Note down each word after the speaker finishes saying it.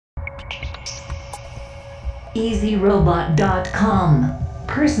EasyRobot.com.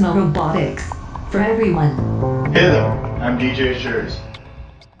 Personal robotics for everyone. Hey there, I'm DJ Shurs.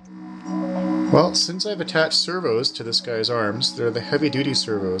 Well, since I've attached servos to this guy's arms, they're the heavy-duty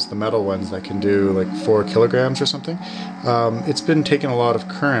servos, the metal ones that can do like 4 kilograms or something. It's been taking a lot of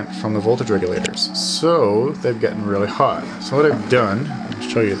current from the voltage regulators, so they've gotten really hot. So what I've done, I'll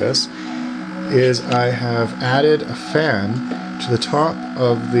show you this, is I have added a fan to the top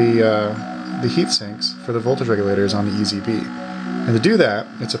of the heat sinks for the voltage regulators on the EZB. And to do that,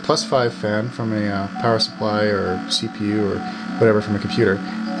 it's a +5 fan from a power supply or CPU or whatever from a computer.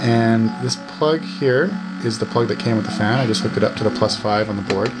 And this plug here is the plug that came with the fan. I just hooked it up to the +5 on the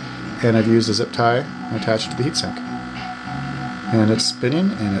board, and I've used a zip tie and attached it to the heatsink. And it's spinning,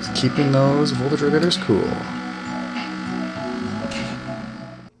 and it's keeping those voltage regulators cool.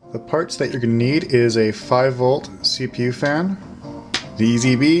 The parts that you're going to need is a 5-volt CPU fan, the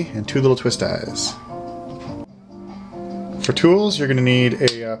EZB, and 2 little twist ties. For tools, you're going to need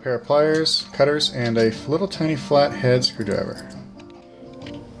a pair of pliers, cutters, and a little tiny flat head screwdriver.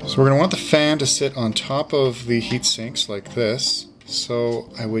 So we're going to want the fan to sit on top of the heat sinks like this. So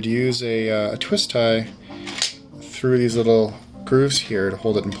I would use a twist tie through these little grooves here to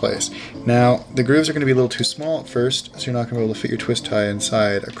hold it in place. Now the grooves are going to be a little too small at first, so you're not going to be able to fit your twist tie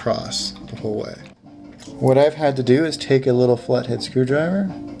inside across the whole way. What I've had to do is take a little flathead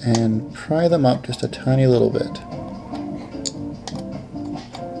screwdriver and pry them up just a tiny little bit.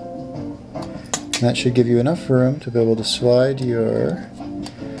 And that should give you enough room to be able to slide your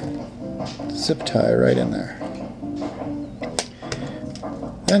zip tie right in there.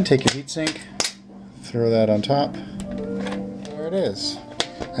 Then take your heatsink, throw that on top. There it is.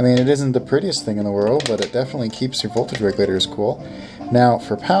 I mean, it isn't the prettiest thing in the world, but it definitely keeps your voltage regulators cool. Now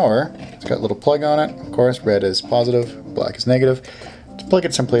for power, it's got a little plug on it. Of course, red is positive, black is negative. Just plug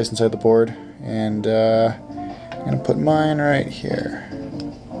it someplace inside the board, and I'm going to put mine right here.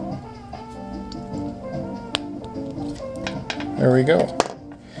 There we go.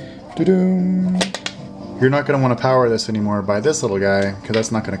 You're not going to want to power this anymore by this little guy, because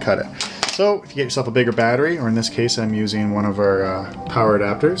that's not going to cut it. So if you get yourself a bigger battery, or in this case I'm using one of our power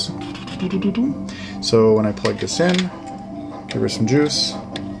adapters. So when I plug this in, give her some juice,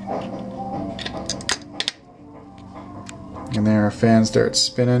 and there our fan starts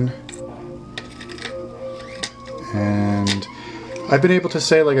spinning. And I've been able to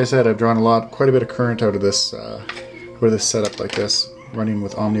say, like I said, I've drawn quite a bit of current out of this setup like this, running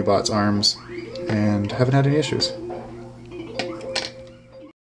with Omnibot's arms, and haven't had any issues.